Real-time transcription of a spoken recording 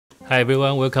Hi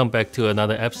everyone, welcome back to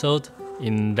another episode.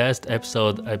 In last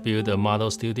episode, I built a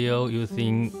model studio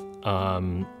using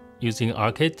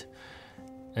Arckit,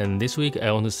 and this week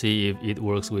I want to see if it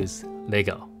works with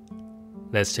Lego.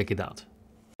 Let's check it out.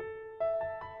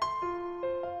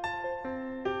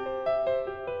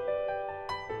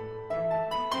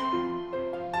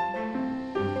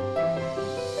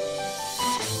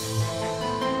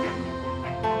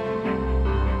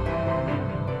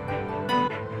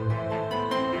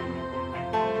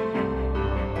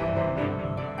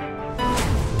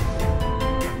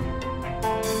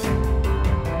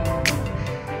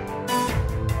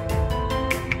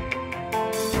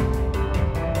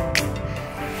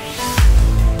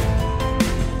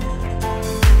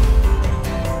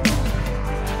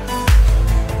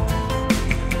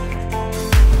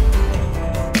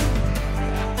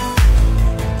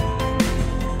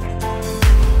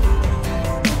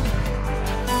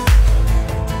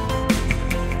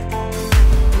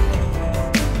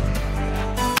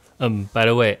 By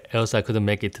the way, Elsa couldn't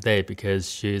make it today because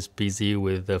she's busy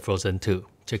with the Frozen 2.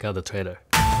 Check out the trailer.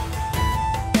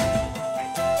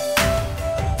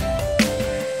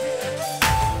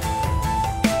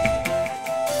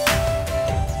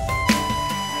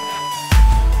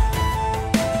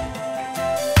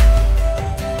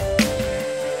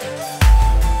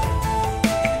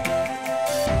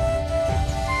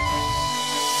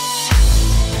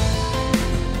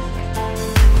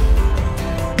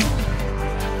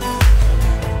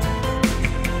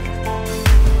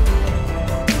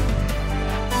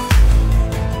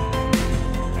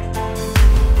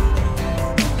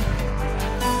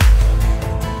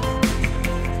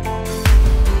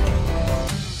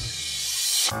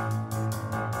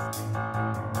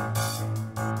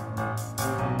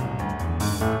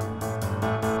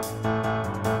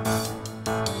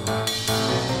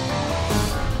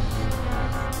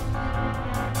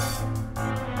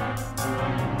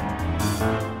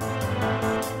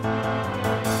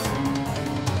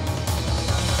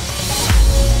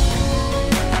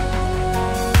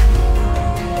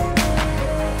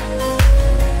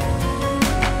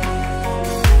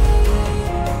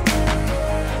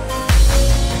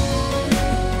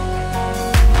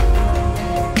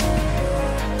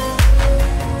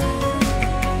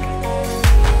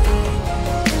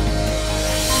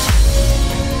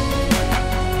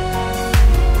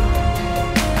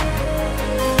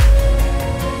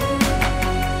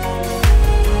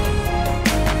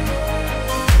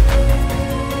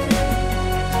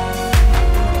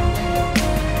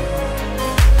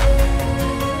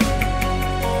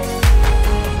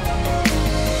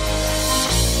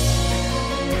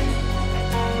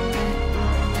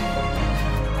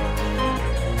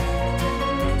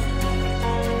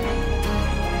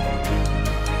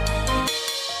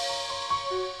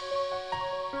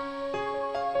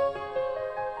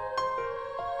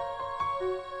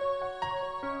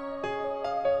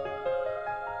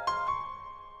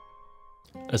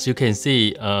 As you can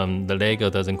see, the Lego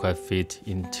doesn't quite fit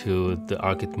into the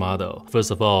Arckit model.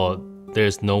 First of all,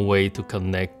 there's no way to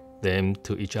connect them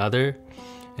to each other.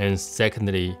 And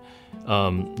secondly,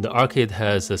 the Arckit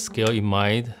has a scale in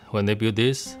mind. When they build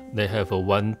this, they have a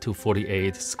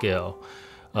 1:48 scale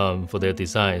for their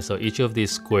design. So each of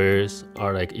these squares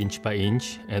are like inch by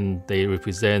inch, and they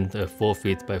represent a 4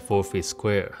 feet by 4 feet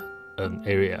square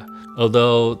area.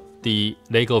 Although the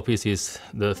Lego pieces,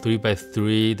 the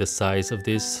 3x3, the size of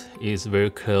this is very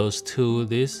close to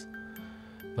this,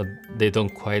 but they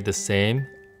don't quite the same.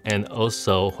 And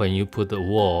also when you put the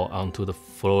wall onto the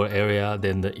floor area,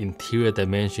 then the interior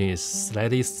dimension is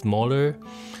slightly smaller.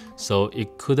 So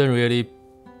it couldn't really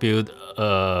build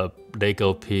a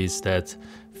Lego piece that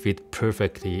fit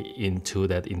perfectly into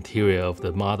that interior of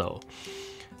the model.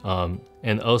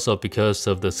 And also because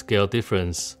of the scale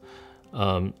difference,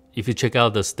 if you check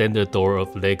out the standard door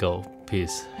of Lego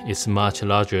piece, it's much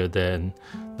larger than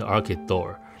the Arckit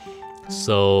door.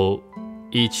 So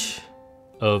each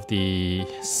of the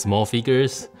small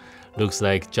figures looks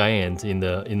like giant in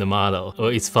the model. Well,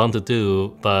 it's fun to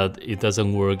do, but it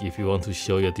doesn't work if you want to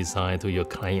show your design to your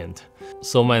client.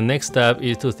 So my next step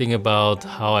is to think about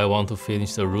how I want to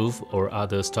finish the roof or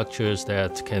other structures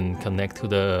that can connect to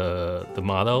the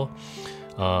model.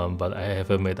 But I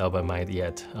haven't made up my mind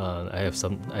yet.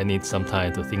 I need some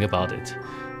time to think about it.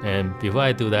 And before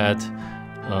I do that,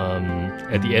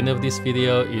 at the end of this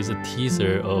video is a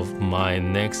teaser of my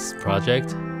next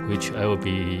project, which I will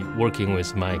be working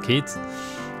with my kids.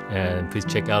 And please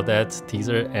check out that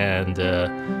teaser, and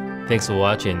thanks for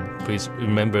watching. Please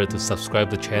remember to subscribe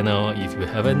to the channel if you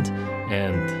haven't,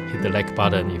 and hit the like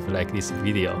button if you like this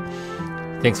video.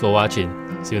 Thanks for watching.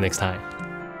 See you next time.